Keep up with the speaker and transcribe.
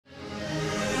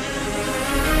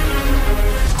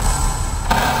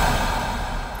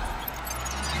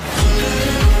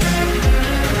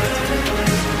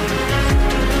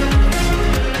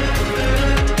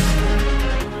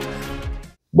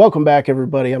Welcome back,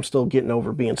 everybody. I'm still getting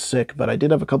over being sick, but I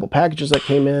did have a couple packages that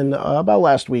came in about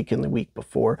last week and the week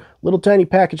before. Little tiny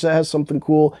package that has something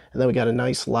cool, and then we got a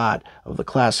nice lot of the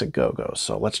classic GoGos,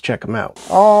 so let's check them out.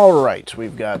 All right,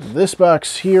 we've got this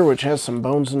box here, which has some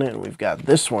bones in it, and we've got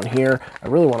this one here. I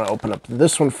really want to open up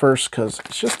this one first because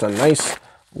it's just a nice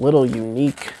little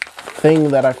unique thing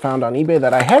that I found on eBay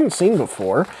that I hadn't seen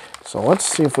before. So let's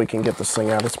see if we can get this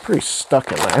thing out. It's pretty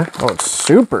stuck in there. Oh, it's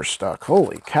super stuck.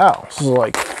 Holy cow. This is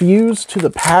like fused to the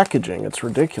packaging. It's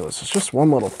ridiculous. It's just one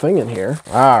little thing in here.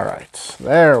 All right,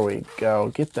 there we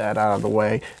go. Get that out of the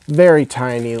way. Very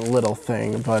tiny little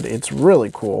thing, but it's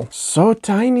really cool. So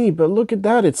tiny, but look at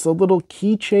that. It's the little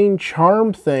keychain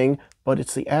charm thing, but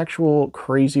it's the actual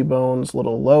Crazy Bones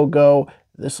little logo.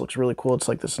 This looks really cool. It's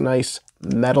like this nice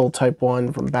metal type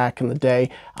one from back in the day.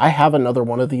 I have another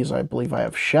one of these. I believe I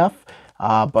have Chef,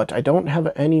 but I don't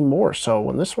have any more. So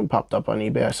when this one popped up on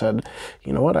eBay, I said,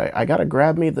 you know what? I got to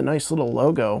grab me the nice little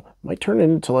logo. Might turn it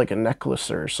into like a necklace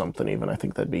or something even. I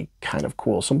think that'd be kind of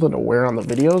cool. Something to wear on the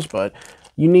videos, but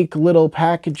unique little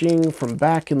packaging from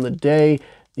back in the day.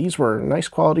 These were nice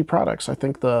quality products. I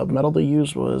think the metal they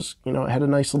used was, you know, it had a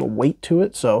nice little weight to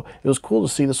it. So it was cool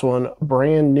to see this one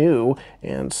brand new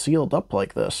and sealed up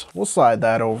like this. We'll slide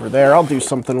that over there. I'll do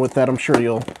something with that. I'm sure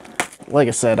you'll, like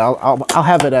I said, I'll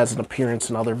have it as an appearance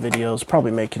in other videos,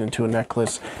 probably make it into a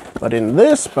necklace. But in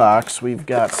this box, we've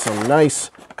got some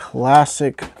nice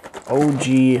classic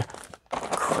OG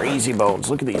Crazy Bones.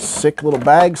 Look at these sick little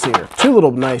bags here. Two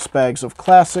little nice bags of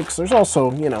classics. There's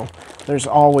also, you know, there's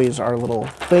always our little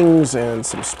things and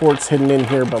some sports hidden in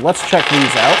here, but let's check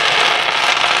these out.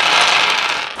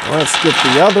 Let's get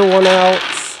the other one out.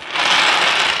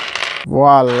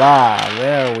 Voila,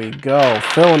 there we go.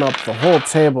 Filling up the whole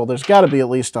table. There's got to be at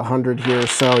least 100 here,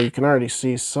 so you can already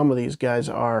see some of these guys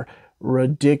are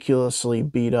ridiculously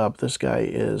beat up. This guy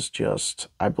is just,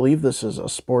 I believe this is a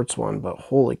sports one, but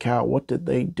holy cow, what did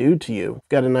they do to you?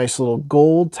 Got a nice little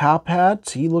gold top hat.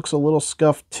 He looks a little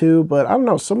scuffed too, but I don't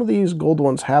know, some of these gold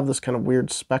ones have this kind of weird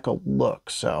speckled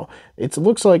look, so it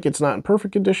looks like it's not in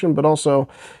perfect condition, but also,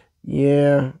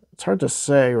 yeah, it's hard to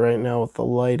say right now with the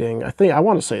lighting. I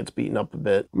want to say it's beaten up a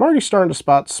bit. I'm already starting to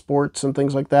spot sports and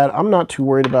things like that. I'm not too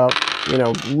worried about, you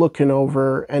know, looking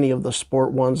over any of the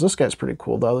sport ones. This guy's pretty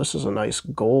cool though. This is a nice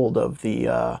gold of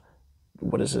the,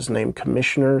 what is his name?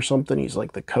 Commissioner or something. He's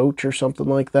like the coach or something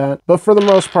like that. But for the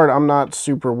most part, I'm not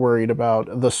super worried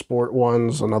about the sport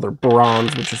ones. Another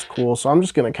bronze, which is cool. So I'm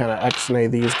just going to kind of X-nay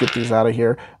these, get these out of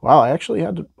here. Wow, I actually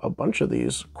had a bunch of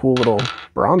these cool little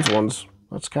bronze ones.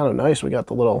 That's kind of nice. We got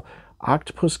the little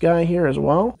octopus guy here as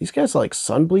well. These guys are like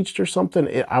sun bleached or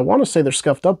something. I want to say they're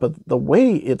scuffed up, but the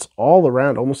way it's all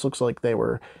around almost looks like they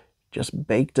were just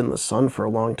baked in the sun for a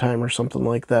long time or something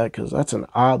like that, because that's an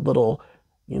odd little,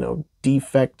 you know,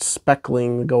 defect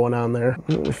speckling going on there.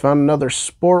 We found another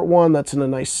sport one that's in a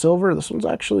nice silver. This one's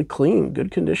actually clean,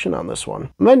 good condition on this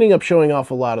one. I'm ending up showing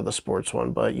off a lot of the sports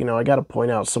one, but you know, I got to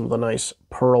point out some of the nice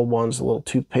pearl ones, the little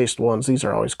toothpaste ones. These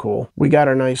are always cool. We got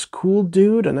our nice cool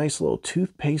dude, a nice little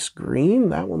toothpaste green.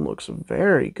 That one looks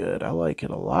very good. I like it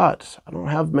a lot. I don't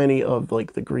have many of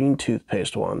like the green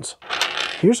toothpaste ones.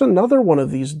 Here's another one of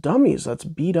these dummies that's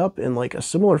beat up in like a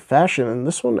similar fashion, and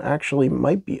this one actually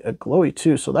might be a glowy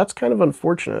too, so that's kind of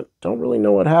unfortunate. Don't really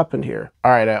know what happened here. All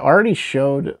right, I already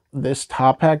showed this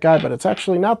top hat guy, but it's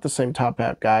actually not the same top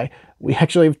hat guy. We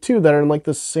actually have two that are in like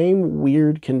the same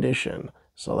weird condition,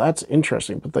 so that's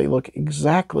interesting, but they look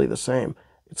exactly the same.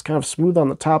 It's kind of smooth on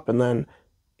the top, and then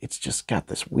it's just got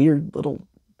this weird little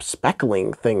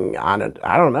speckling thing on it.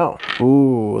 I don't know.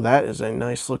 Ooh, that is a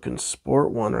nice looking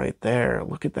sport one right there.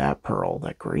 Look at that pearl,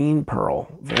 that green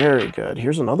pearl. Very good.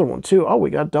 Here's another one too. Oh, we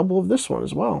got double of this one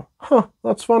as well. Huh,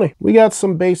 that's funny. We got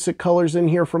some basic colors in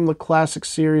here from the classic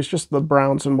series, just the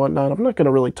browns and whatnot. I'm not going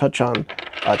to really touch on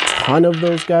a ton of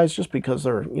those guys just because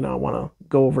they're, you know, I want to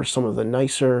go over some of the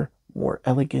nicer, more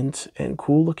elegant and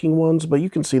cool looking ones, but you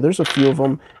can see there's a few of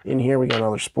them in here. We got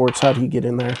another sports. How'd he get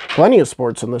in there? Plenty of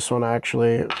sports in this one,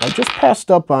 actually. I just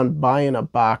passed up on buying a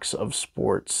box of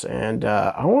sports, and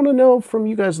I want to know from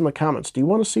you guys in the comments, do you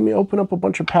want to see me open up a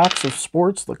bunch of packs of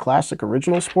sports, the classic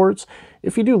original sports?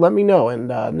 If you do, let me know, and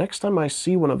next time I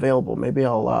see one available, maybe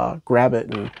I'll grab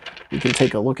it and we can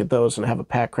take a look at those and have a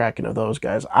pack cracking of those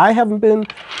guys. I haven't been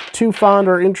too fond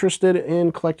or interested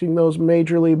in collecting those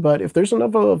majorly, but if there's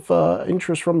enough of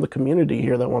interest from the community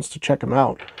here that wants to check them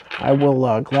out, I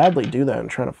will gladly do that and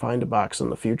try to find a box in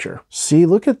the future. See,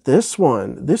 look at this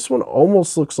one. This one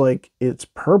almost looks like it's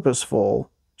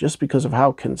purposeful just because of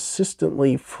how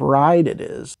consistently fried it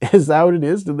is. Is that what it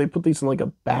is? Did they put these in like a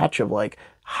batch of like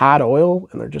hot oil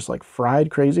and they're just like fried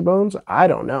Crazy Bones? I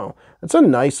don't know. It's a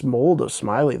nice mold of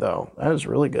Smiley though. That is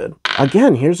really good.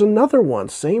 Again, here's another one.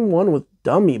 Same one with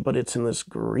Dummy, but it's in this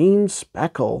green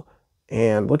speckle.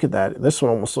 And look at that. This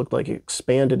one almost looked like it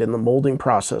expanded in the molding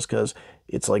process because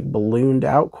it's like ballooned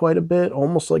out quite a bit,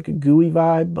 almost like a gooey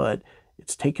vibe, but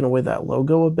it's taken away that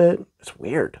logo a bit. It's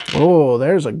weird. Oh,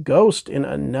 there's a ghost in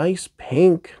a nice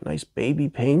pink, nice baby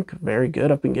pink. Very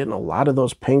good. I've been getting a lot of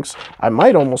those pinks. I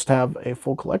might almost have a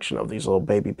full collection of these little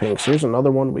baby pinks. Here's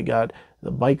another one. We got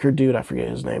the biker dude. I forget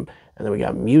his name. And then we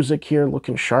got Music here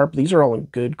looking sharp. These are all in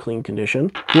good, clean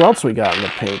condition. Who else we got in the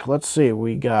pink? Let's see.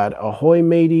 We got Ahoy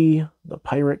Matey, the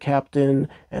pirate captain,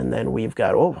 and then we've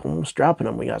got, oh, almost dropping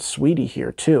them. We got Sweetie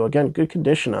here too. Again, good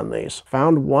condition on these.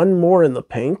 Found one more in the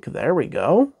pink. There we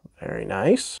go. Very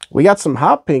nice. We got some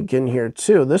hot pink in here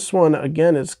too. This one,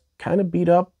 again, is kind of beat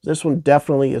up. This one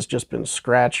definitely has just been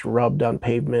scratched, rubbed on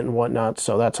pavement and whatnot,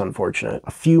 so that's unfortunate.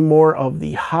 A few more of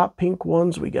the hot pink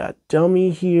ones. We got Dummy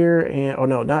here, and oh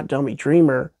no, not Dummy,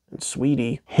 Dreamer and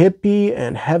Sweetie. Hippie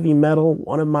and Heavy Metal,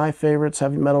 one of my favorites,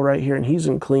 Heavy Metal right here, and he's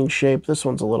in clean shape. This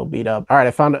one's a little beat up. All right,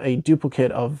 I found a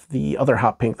duplicate of the other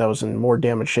hot pink that was in more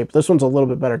damaged shape. This one's a little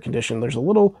bit better condition. There's a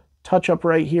little touch up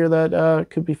right here that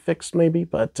could be fixed maybe,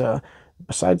 but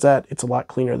besides that, it's a lot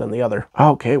cleaner than the other.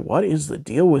 Okay, what is the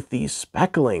deal with these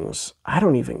specklings? I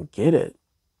don't even get it.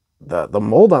 The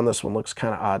mold on this one looks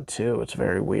kind of odd too. It's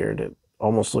very weird. It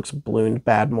almost looks ballooned,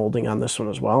 bad molding on this one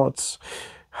as well. It's,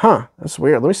 that's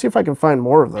weird. Let me see if I can find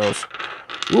more of those.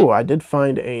 Ooh, I did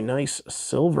find a nice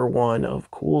silver one of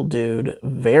Cool Dude.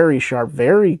 Very sharp,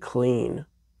 very clean.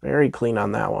 Very clean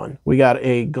on that one. We got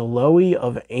a Glowy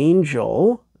of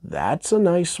Angel. That's a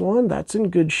nice one. That's in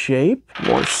good shape.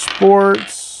 More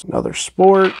sports. Another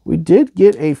sport. We did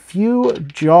get a few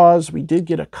Jaws. We did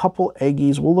get a couple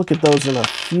Eggies. We'll look at those in a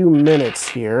few minutes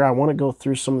here. I want to go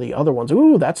through some of the other ones.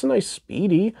 Ooh, that's a nice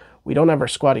Speedy. We don't have our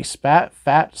Squatty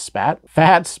Fat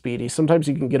Speedy. Sometimes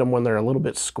you can get them when they're a little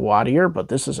bit squattier, but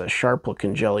this is a sharp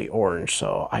looking jelly orange,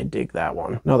 so I dig that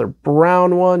one. Another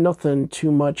brown one, nothing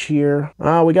too much here.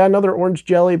 We got another orange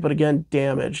jelly, but again,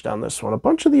 damaged on this one. A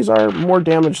bunch of these are more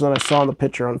damaged than I saw in the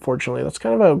picture, unfortunately. That's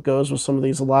kind of how it goes with some of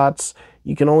these lots.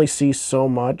 You can only see so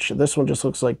much. This one just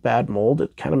looks like bad mold.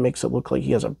 It kind of makes it look like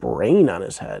he has a brain on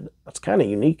his head. That's kind of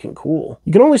unique and cool.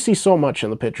 You can only see so much in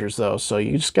the pictures though, so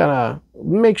you just gotta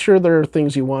make sure there are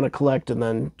things you want to collect and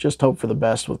then just hope for the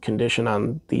best with condition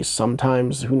on these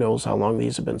sometimes. Who knows how long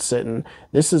these have been sitting.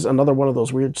 This is another one of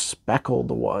those weird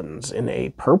speckled ones in a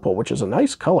purple, which is a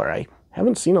nice color. I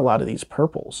haven't seen a lot of these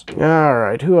purples. All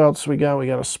right, who else we got? We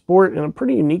got a sport in a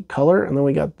pretty unique color, and then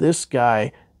we got this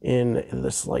guy in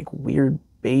this like weird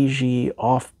beigey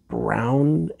off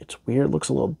brown. It's weird, looks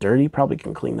a little dirty, probably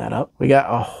can clean that up. We got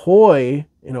Ahoy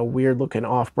in a weird looking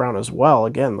off brown as well.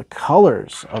 Again, the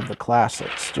colors of the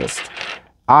classics, just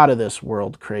out of this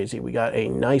world crazy. We got a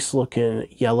nice looking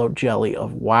yellow jelly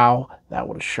of Wow. That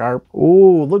one's sharp.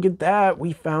 Ooh, look at that.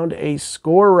 We found a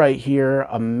score right here.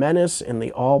 A Menace in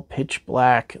the all pitch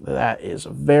black. That is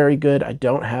very good. I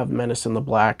don't have Menace in the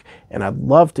black, and I'd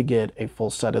love to get a full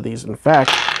set of these. In fact,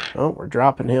 oh, we're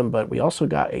dropping him, but we also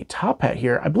got a top hat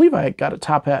here. I believe I got a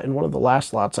top hat in one of the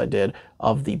last lots I did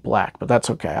of the black, but that's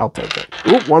okay. I'll take it.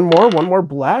 Ooh, one more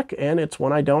black, and it's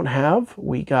one I don't have.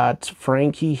 We got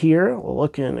Frankie here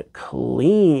looking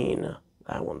clean.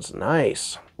 That one's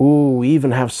nice. Ooh, we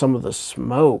even have some of the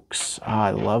smokes.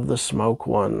 I love the smoke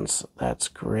ones. That's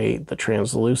great. The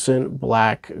translucent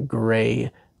black,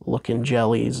 gray looking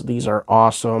jellies. These are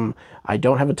awesome. I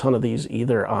don't have a ton of these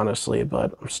either, honestly,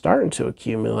 but I'm starting to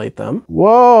accumulate them.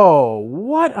 Whoa,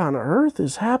 what on earth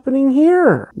is happening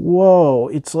here? Whoa,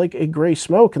 it's like a gray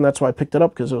smoke, and that's why I picked it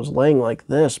up, because it was laying like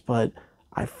this, but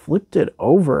I flipped it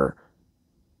over,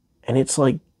 and it's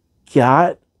like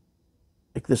got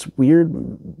like this weird,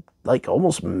 like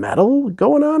almost metal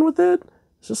going on with it.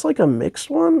 Is this like a mixed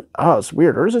one? Oh, it's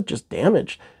weird. Or is it just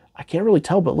damaged? I can't really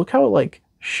tell, but look how it like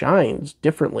shines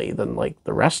differently than like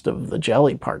the rest of the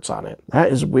jelly parts on it. That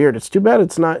is weird. It's too bad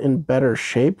it's not in better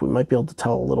shape. We might be able to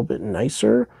tell a little bit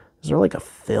nicer. Is there like a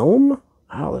film?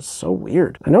 Oh, that's so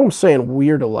weird. I know I'm saying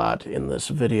weird a lot in this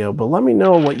video, but let me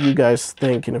know what you guys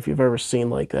think and if you've ever seen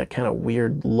like that kind of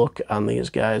weird look on these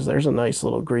guys. There's a nice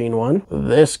little green one.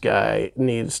 This guy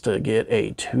needs to get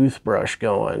a toothbrush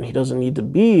going. He doesn't need to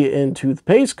be in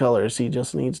toothpaste colors. He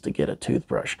just needs to get a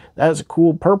toothbrush. That is a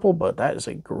cool purple, but that is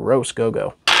a gross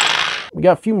go-go. We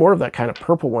got a few more of that kind of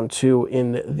purple one too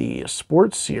in the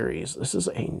sports series. This is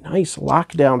a nice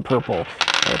lockdown purple.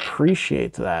 I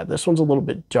appreciate that. This one's a little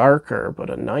bit darker, but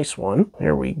a nice one.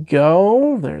 There we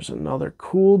go. There's another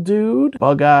cool dude.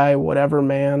 Bug Eye, whatever,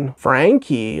 man.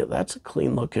 Frankie. That's a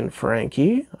clean looking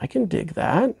Frankie. I can dig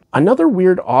that. Another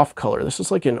weird off color. This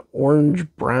is like an orange,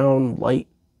 brown, light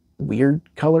weird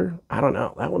color. I don't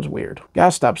know. That one's weird.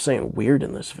 Gotta stop saying weird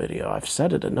in this video. I've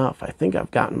said it enough. I think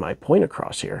I've gotten my point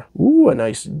across here. Ooh, a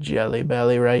nice jelly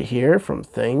belly right here from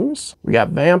Things. We got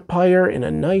Vampire in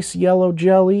a nice yellow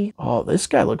jelly. Oh, this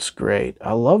guy looks great.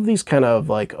 I love these kind of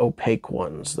like opaque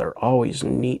ones. They're always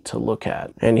neat to look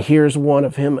at. And here's one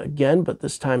of him again, but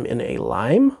this time in a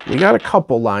lime. We got a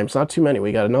couple limes, not too many.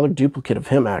 We got another duplicate of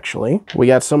him actually. We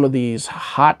got some of these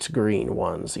hot green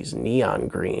ones, these neon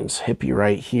greens. Hippie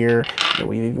right here. And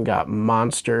we've even got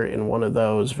Monster in one of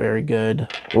those. Very good.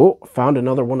 Oh, found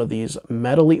another one of these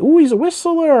metally. Oh, he's a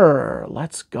whistler.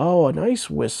 Let's go. A nice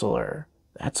whistler.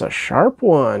 That's a sharp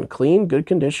one. Clean, good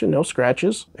condition, no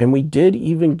scratches. And we did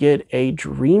even get a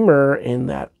Dreamer in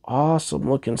that awesome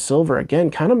looking silver.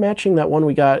 Again, kind of matching that one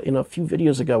we got in a few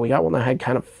videos ago. We got one that had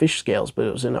kind of fish scales, but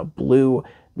it was in a blue,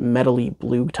 metally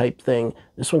blue type thing.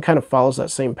 This one kind of follows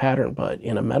that same pattern, but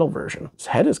in a metal version. His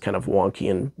head is kind of wonky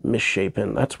and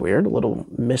misshapen. That's weird. A little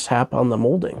mishap on the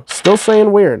molding. Still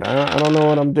saying weird. I don't know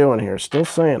what I'm doing here. Still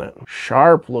saying it.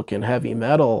 Sharp looking heavy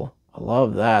metal. I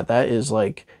love that. That is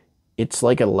like, it's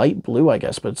like a light blue, I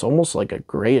guess, but it's almost like a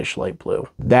grayish light blue.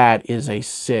 That is a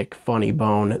sick funny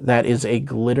bone. That is a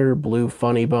glitter blue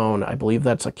funny bone. I believe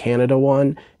that's a Canada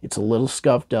one. It's a little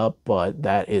scuffed up, but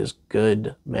that is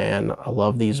good, man. I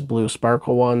love these blue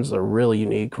sparkle ones. They're really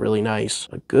unique, really nice.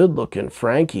 A good looking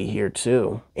Frankie here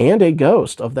too. And a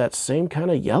Ghost of that same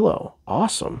kind of yellow.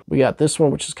 Awesome. We got this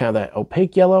one, which is kind of that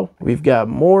opaque yellow. We've got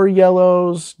more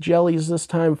yellows, jellies this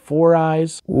time, 4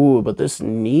 eyes. Ooh, but this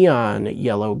neon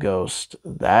yellow Ghost,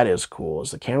 that is cool.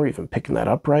 Is the camera even picking that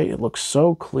up right? It looks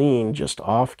so clean just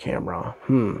off camera.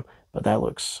 But that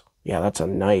looks... yeah, that's a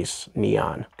nice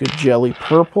neon. Good jelly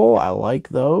purple. I like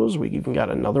those. We even got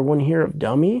another one here of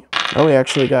Dummy. Oh, we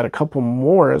actually got a couple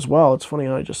more as well. It's funny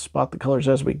how I just spot the colors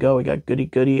as we go. We got Goody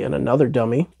Goody and another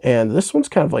Dummy. And this one's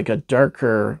kind of like a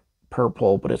darker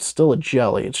purple, but it's still a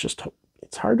jelly. It's just...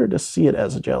 it's harder to see it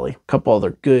as a jelly. A couple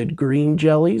other good green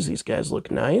jellies. These guys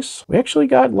look nice. We actually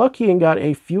got lucky and got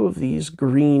a few of these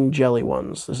green jelly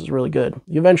ones. This is really good.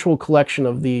 The eventual collection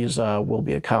of these will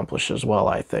be accomplished as well,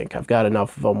 I think. I've got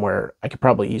enough of them where I could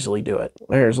probably easily do it.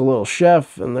 There's a little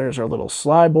Chef, and there's our little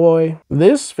Sly Boy.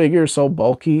 This figure is so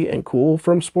bulky and cool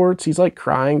from Sports. He's like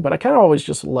crying, but I kind of always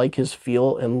just like his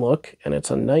feel and look, and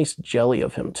it's a nice jelly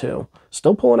of him too.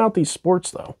 Still pulling out these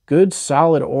Sports though. Good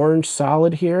solid orange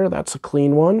solid here. That's a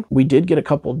clean one. We did get a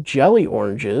couple jelly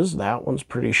oranges. That one's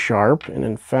pretty sharp. And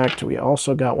in fact, we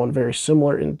also got one very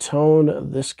similar in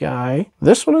tone. This guy.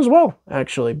 This one as well,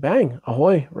 actually. Bang.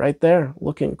 Ahoy. Right there.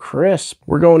 Looking crisp.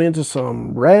 We're going into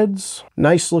some reds.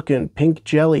 Nice looking pink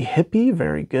jelly hippie.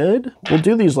 Very good. We'll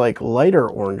do these like lighter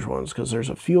orange ones because there's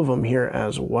a few of them here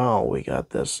as well. We got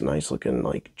this nice looking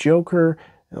like Joker.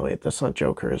 Oh, wait, that's not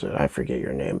Joker, is it? I forget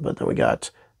your name. But then we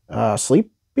got Sleepy,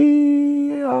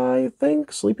 I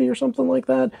think. Sleepy or something like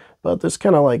that. But this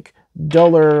kind of like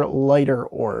duller, lighter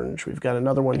orange. We've got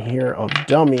another one here of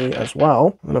Dummy as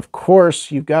well. And of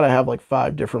course, you've got to have like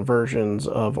 5 different versions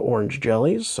of orange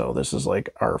jellies. So this is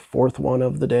like our 4th one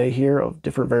of the day here of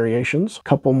different variations. A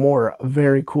couple more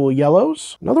very cool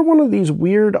yellows. Another one of these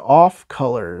weird off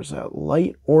colors, that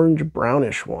light orange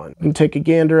brownish one. You can take a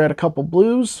gander at a couple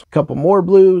blues, a couple more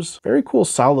blues. Very cool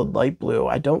solid light blue.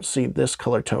 I don't see this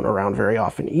color tone around very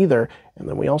often either. And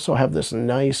then we also have this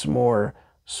nice more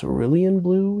cerulean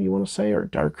blue, you want to say, or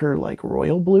darker like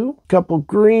royal blue. Couple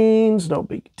greens, no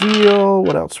big deal.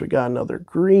 What else we got? Another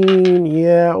green.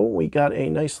 Yeah, we got a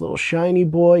nice little shiny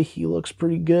boy. He looks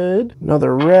pretty good.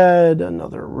 Another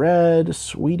red,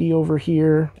 sweetie over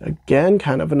here. Again,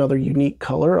 kind of another unique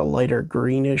color, a lighter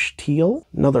greenish teal.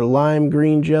 Another lime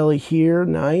green jelly here,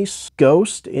 nice.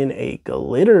 Ghost in a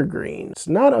glitter green. It's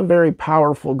not a very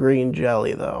powerful green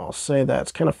jelly though, I'll say that.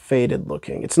 It's kind of faded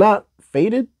looking. It's not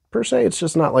faded per se, it's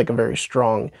just not like a very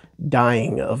strong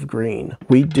dyeing of green.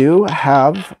 We do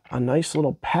have a nice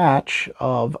little patch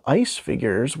of ice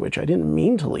figures, which I didn't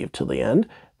mean to leave till the end,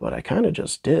 but I kind of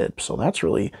just did. So that's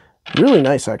really, really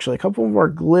nice actually. A couple of our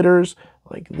glitters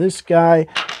like this guy,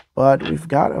 but we've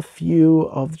got a few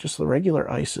of just the regular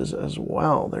ices as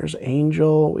well. There's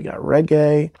Angel, we got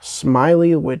Reggae,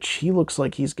 Smiley, which he looks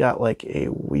like he's got like a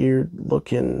weird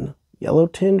looking yellow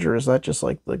tinge, or is that just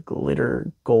like the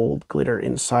glitter, gold glitter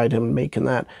inside him making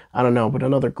that? I don't know, but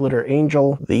another glitter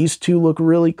angel. These two look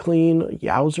really clean.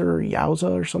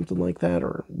 Yowza or something like that,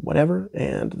 or whatever.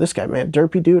 And this guy, man,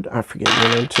 Derpy Dude, I forget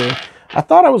your name too. I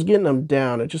thought I was getting them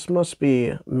down. It just must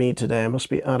be me today. I must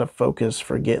be out of focus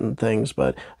for getting things,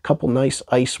 but a couple nice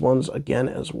ice ones again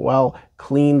as well.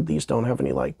 Clean. These don't have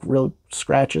any like real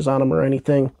scratches on them or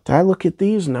anything. Did I look at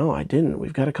these? No, I didn't.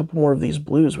 We've got a couple more of these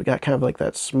blues. We got kind of like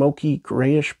that smoky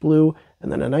grayish blue,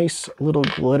 and then a nice little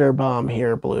glitter bomb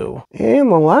here blue.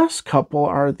 And the last couple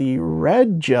are the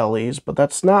red jellies, but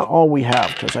that's not all we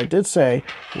have, because I did say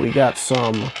we got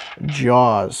some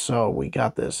Jaws. So we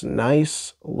got this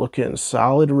nice looking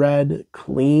solid red,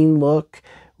 clean look.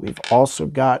 We've also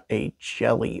got a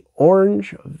jelly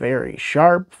orange, very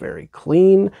sharp, very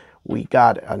clean. We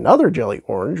got another jelly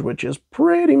orange, which is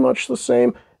pretty much the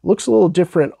same. Looks a little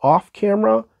different off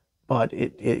camera, but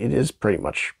it is pretty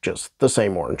much just the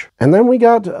same orange. And then we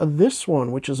got this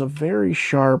one, which is a very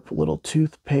sharp little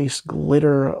toothpaste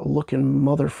glitter looking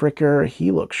mother fricker.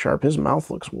 He looks sharp. His mouth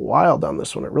looks wild on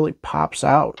this one. It really pops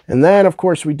out. And then, of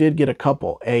course, we did get a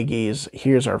couple eggies.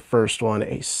 Here's our first one,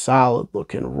 a solid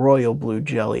looking royal blue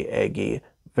jelly eggie.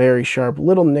 Very sharp,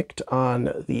 little nicked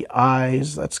on the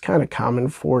eyes. That's kind of common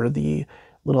for the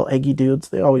little eggy dudes.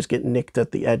 They always get nicked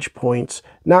at the edge points.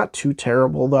 Not too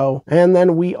terrible though. And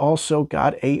then we also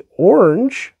got a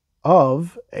orange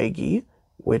of eggy,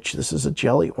 which this is a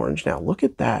jelly orange. Now look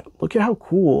at that. Look at how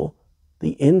cool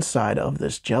the inside of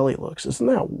this jelly looks. Isn't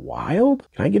that wild?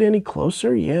 Can I get any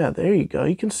closer? Yeah, there you go.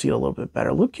 You can see it a little bit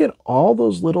better. Look at all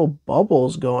those little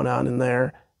bubbles going on in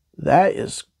there. That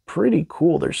is pretty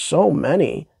cool. There's so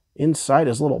many inside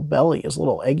his little belly, his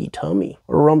little eggy tummy,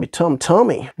 or rummy tum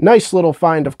tummy. Nice little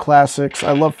find of classics.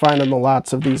 I love finding the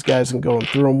lots of these guys and going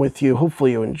through them with you.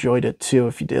 Hopefully you enjoyed it too.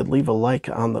 If you did, leave a like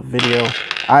on the video.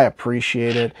 I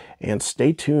appreciate it. And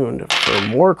stay tuned for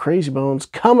more Crazy Bones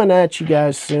coming at you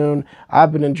guys soon.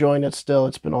 I've been enjoying it still.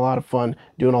 It's been a lot of fun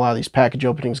doing a lot of these package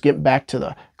openings, getting back to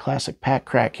the classic pack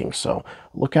cracking. So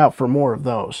look out for more of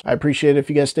those. I appreciate it if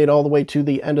you guys stayed all the way to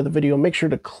the end of the video. Make sure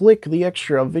to click the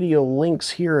extra video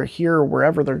links here,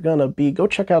 wherever they're gonna be. Go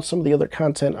check out some of the other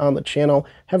content on the channel.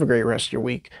 Have a great rest of your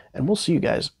week, and we'll see you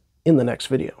guys in the next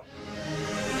video.